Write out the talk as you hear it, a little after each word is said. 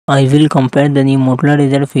I will compare the new Motorola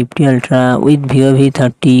Razr 50 Ultra with Vivo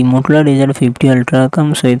V30. Motorola Razr 50 Ultra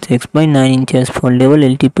comes with 6.9 inches foldable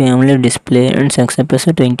LTP AMOLED display and success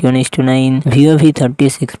ratio 21:9. Vivo V30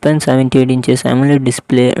 6.78 inches AMOLED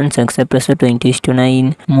display and success ratio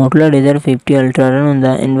 20:9. Motorola Razr 50 Ultra run on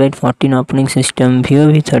the Android 14 operating system.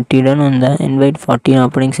 Vivo V30 run on the Android 14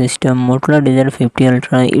 operating system. Motorola Razr 50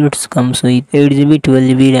 Ultra it comes with 8GB,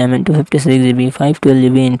 12GB RAM and 256GB,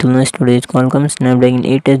 512GB internal storage. Qualcomm Snapdragon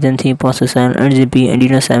 8 Gen 3 processor, 8GB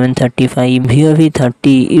Adreno 735. Vivo V30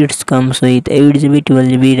 it comes with 8GB,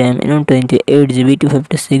 12GB RAM and 28GB,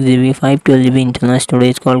 256GB, 512GB internal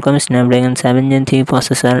storage. Qualcomm Snapdragon 7 Gen 3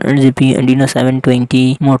 processor, 8GB Adreno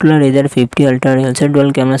 720. Motorola Razr 50 Ultra real set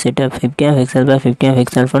dual camera setup, 50 MP by 50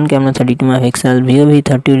 MP, front camera 32 MP. Vivo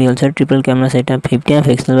V30 real set triple camera setup, 50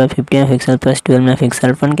 MP by 50 MP plus 12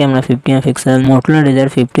 MP, front camera 50 MP. Motorola Razr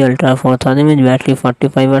 50 Ultra 4000 mAh battery,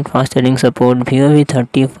 45 watt fast charging support. Vivo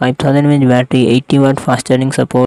V30 5000 mAh battery, 80 watt fast charging support.